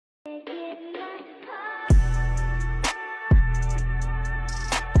Hey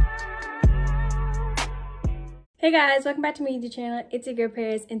guys, welcome back to my YouTube channel. It's your girl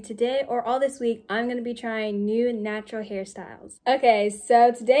Paris, and today or all this week I'm gonna be trying new natural hairstyles. Okay,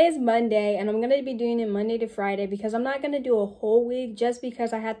 so today is Monday and I'm gonna be doing it Monday to Friday because I'm not gonna do a whole week just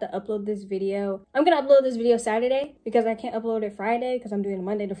because I have to upload this video. I'm gonna upload this video Saturday because I can't upload it Friday because I'm doing it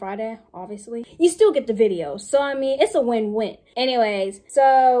Monday to Friday, obviously. You still get the video, so I mean, it's a win-win. Anyways,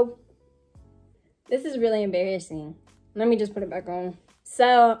 so this is really embarrassing. Let me just put it back on.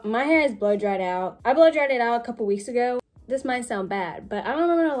 So my hair is blow dried out. I blow dried it out a couple weeks ago. This might sound bad, but I don't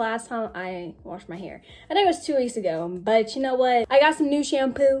remember the last time I washed my hair. I think it was 2 weeks ago, but you know what? I got some new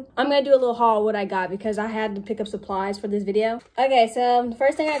shampoo. I'm gonna do a little haul of what I got because I had to pick up supplies for this video. Okay, so the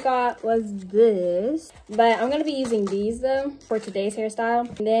first thing I got was this, but I'm gonna be using these though for today's hairstyle.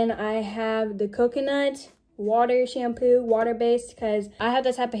 And then I have the coconut water shampoo, water-based, because I have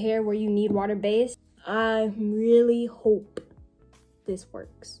the type of hair where you need water-based. I really hope this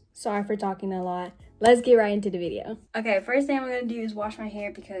works. Sorry for talking a lot. Let's get right into the video. Okay, first thing I'm gonna do is wash my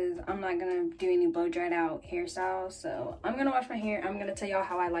hair because I'm not gonna do any blow dried out hairstyles. So I'm gonna wash my hair. I'm gonna tell y'all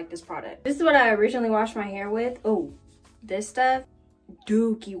how I like this product. This is what I originally washed my hair with. Oh, this stuff,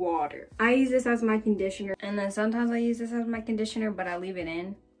 Dookie water. I use this as my conditioner, and then sometimes I use this as my conditioner, but I leave it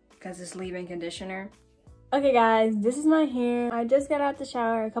in because it's leave-in conditioner. Okay guys, this is my hair. I just got out the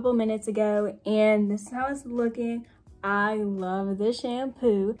shower a couple minutes ago and this is how it's looking. I love this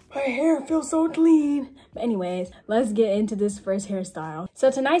shampoo. My hair feels so clean. But anyways, let's get into this first hairstyle. So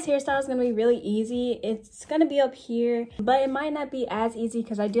tonight's hairstyle is gonna be really easy. It's gonna be up here, but it might not be as easy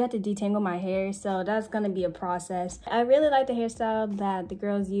because I do have to detangle my hair. So that's gonna be a process. I really like the hairstyle that the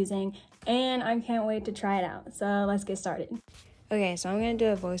girl's using and I can't wait to try it out. So let's get started. Okay, so I'm going to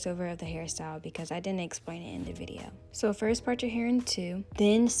do a voiceover of the hairstyle because I didn't explain it in the video. So first part your hair in two,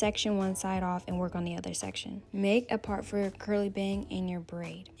 then section one side off and work on the other section. Make a part for your curly bang and your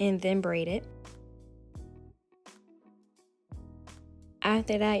braid, and then braid it.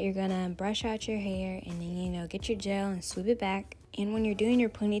 After that, you're going to brush out your hair and then, get your gel and sweep it back. And when you're doing your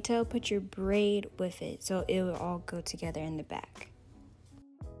ponytail, put your braid with it so it will all go together in the back.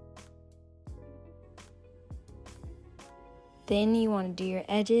 Then you want to do your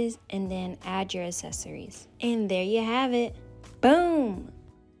edges and then add your accessories. And there you have it. Boom!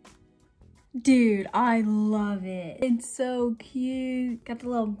 Dude, I love it. It's so cute. Got the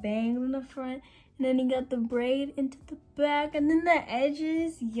little bang in the front and then you got the braid into the back and then the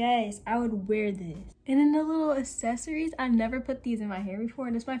edges. Yes, I would wear this. And then the little accessories. I've never put these in my hair before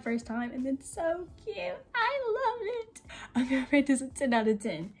and it's my first time and it's so cute. I love it. I'm gonna rate this a 10 out of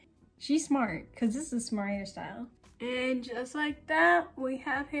 10. She's smart because this is a smart hairstyle. And just like that, we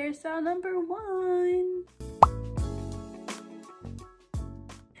have hairstyle number 1.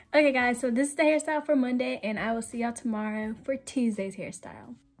 Okay guys, so this is the hairstyle for Monday and I will see y'all tomorrow for Tuesday's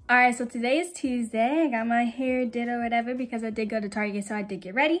hairstyle. Alright, so today is Tuesday. I got my hair did or whatever because I did go to Target, so I did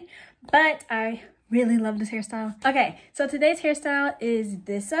get ready. But I really love this hairstyle. Okay, so today's hairstyle is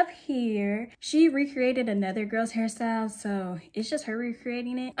this up here. She recreated another girl's hairstyle, so it's just her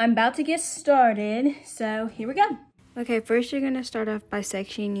recreating it. I'm about to get started, so here we go. Okay, first you're going to start off by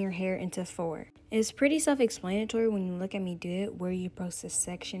sectioning your hair into 4. It's pretty self-explanatory when you look at me do it, where you're supposed to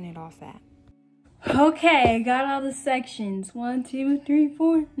section it off at. Okay, got all the sections. 1, 2, 3,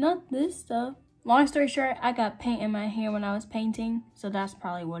 4. Not this stuff. Long story short, I got paint in my hair when I was painting, so that's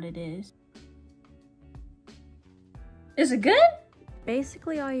probably what it is. Is it good?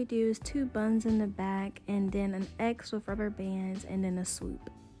 Basically, all you do is 2 buns in the back and then an X with rubber bands and then a swoop.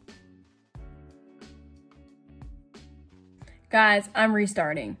 Guys, I'm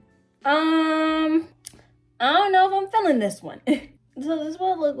restarting. I don't know if I'm feeling this one. So this is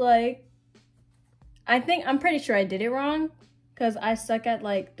what it looked like. I'm pretty sure I did it wrong because I suck at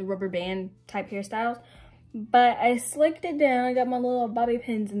like the rubber band type hairstyles. But I slicked it down. I got my little bobby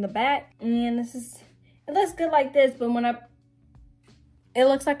pins in the back. And it looks good like this, but it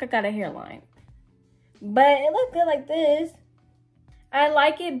looks like I got a hairline. But it looks good like this. I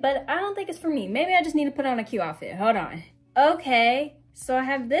like it, but I don't think it's for me. Maybe I just need to put on a cute outfit. Hold on. Okay, so I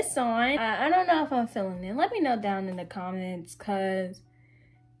have this on. I don't know if I'm feeling it. Let me know down in the comments because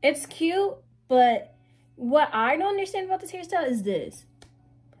it's cute, but what I don't understand about this hairstyle is this.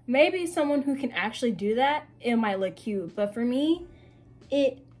 Maybe someone who can actually do that, it might look cute, but for me,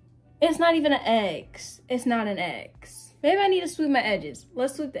 it's not even an X. It's not an X. Maybe I need to sweep my edges.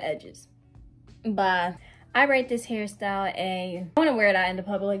 Let's sweep the edges. But I rate this hairstyle I want to wear it out in the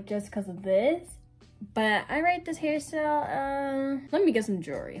public just because of this. But I rate this hairstyle, let me get some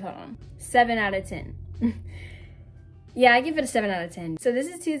jewelry, hold on. 7 out of 10. Yeah, I give it a 7 out of 10. So this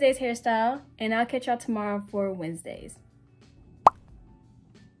is Tuesday's hairstyle, and I'll catch y'all tomorrow for Wednesday's.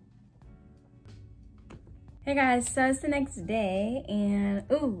 Hey guys, so it's the next day, and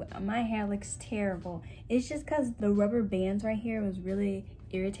ooh, my hair looks terrible. It's just because the rubber bands right here was really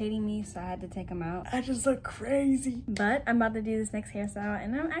irritating me, so I had to take them out. I just look crazy. But I'm about to do this next hairstyle,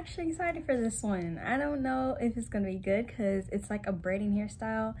 and I'm actually excited for this one. I don't know if it's gonna be good because it's like a braiding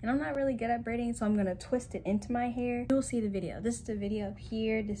hairstyle, and I'm not really good at braiding, so I'm gonna twist it into my hair. You'll see the video. This is the video up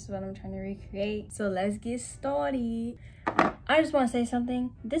here. This is what I'm trying to recreate. So let's get started. I just want to say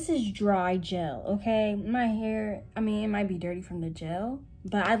something. This is dry gel, okay? My hair, I mean, it might be dirty from the gel,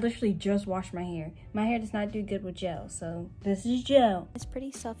 but I literally just washed my hair. My hair does not do good with gel, so this is gel. It's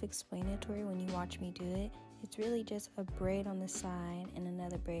pretty self-explanatory when you watch me do it. It's really just a braid on the side and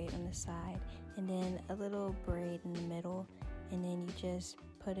another braid on the side, and then a little braid in the middle, and then you just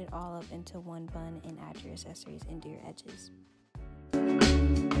put it all up into one bun and add your accessories into your edges.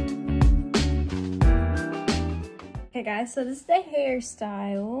 Okay guys, so this is the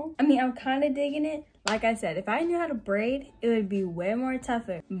hairstyle. I mean, I'm kind of digging it. Like I said, if I knew how to braid, it would be way more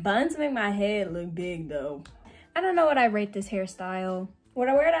tougher. Buns make my head look big though. I don't know what I rate this hairstyle. Would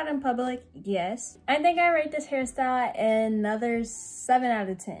I wear it out in public? Yes. I think I rate this hairstyle another 7 out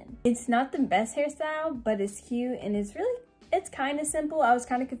of 10. It's not the best hairstyle, but it's cute and it's kind of simple. I was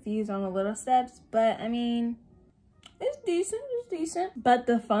kind of confused on the little steps, but I mean, it's decent. But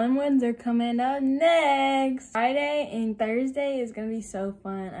the fun ones are coming up next. Friday and Thursday is gonna be so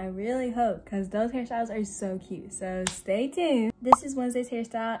fun. I really hope, because those hairstyles are so cute. So stay tuned. This is Wednesday's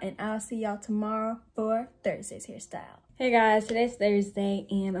hairstyle, and I'll see y'all tomorrow for Thursday's hairstyle. Hey guys, today's Thursday,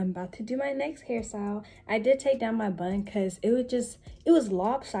 and I'm about to do my next hairstyle. I did take down my bun because it was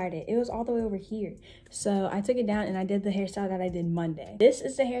lopsided. It was all the way over here. So I took it down and I did the hairstyle that I did Monday. This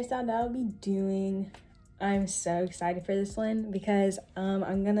is the hairstyle that I'll be doing. I'm so excited for this one because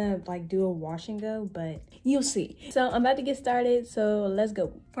I'm gonna like do a wash and go, but you'll see. So I'm about to get started, so let's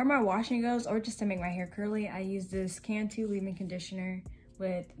go. For my wash and goes, or just to make my hair curly, I use this Canon leave-in conditioner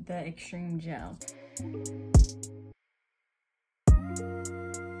with the extreme gel.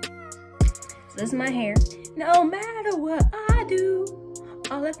 So this is my hair. No matter what I do,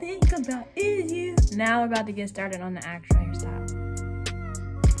 all I think about is you. Now we're about to get started on the actual hairstyle.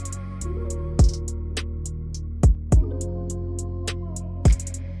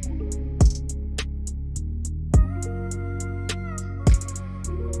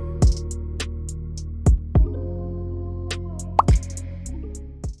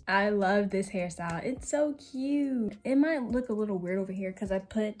 I love this hairstyle. It's so cute. It might look a little weird over here because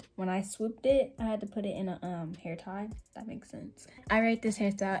when I swooped it, I had to put it in a hair tie. That makes sense. I rate this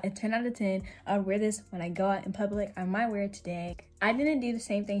hairstyle a 10 out of 10. I would wear this when I go out in public. I might wear it today. I didn't do the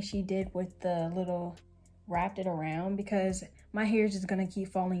same thing she did with the little wrapped it around because my hair is just gonna keep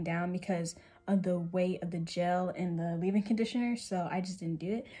falling down because of the weight of the gel and the leave-in conditioner. So I just didn't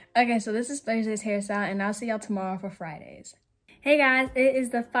do it. Okay, so this is Thursday's hairstyle, and I'll see y'all tomorrow for Fridays. Hey guys, it is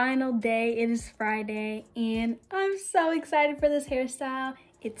the final day. It is Friday, and I'm so excited for this hairstyle.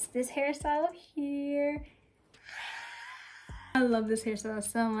 It's this hairstyle up here. I love this hairstyle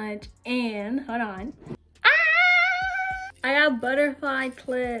so much. And hold on. I got butterfly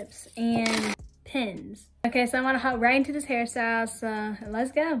clips and pins. Okay, so I'm gonna hop right into this hairstyle, so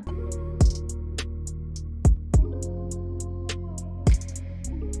let's go.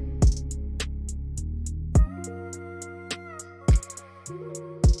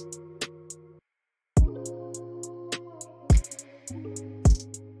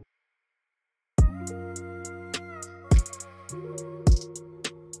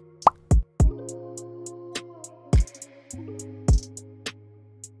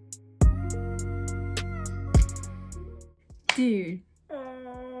 Dude,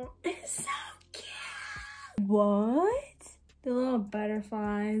 it's so cute. What? The little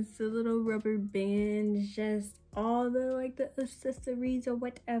butterflies, the little rubber bands, just all the accessories or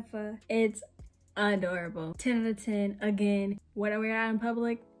whatever. It's adorable. 10 out of 10. Again, would I wear it out in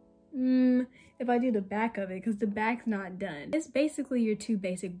public? If I do the back of it, because the back's not done. It's basically your two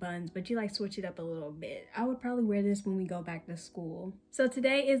basic buns, but you like switch it up a little bit. I would probably wear this when we go back to school. So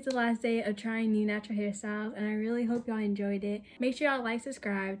today is the last day of trying new natural hairstyles, and I really hope y'all enjoyed it. Make sure y'all like,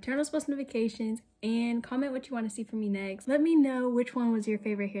 subscribe, turn on post notifications, and comment what you want to see from me next. Let me know which one was your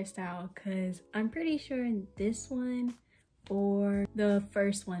favorite hairstyle, because I'm pretty sure this one or the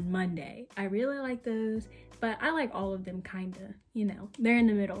first one, Monday. I really like those, but I like all of them kinda, you know, they're in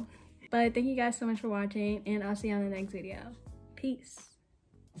the middle. But thank you guys so much for watching, and I'll see you on the next video. Peace.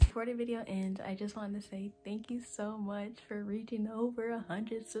 Before the video ends, I just wanted to say thank you so much for reaching over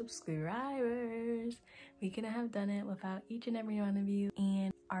 100 subscribers. We couldn't have done it without each and every one of you,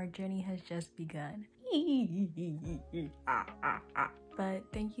 and our journey has just begun. But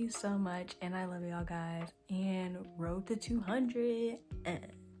thank you so much, and I love y'all guys, and road to 200.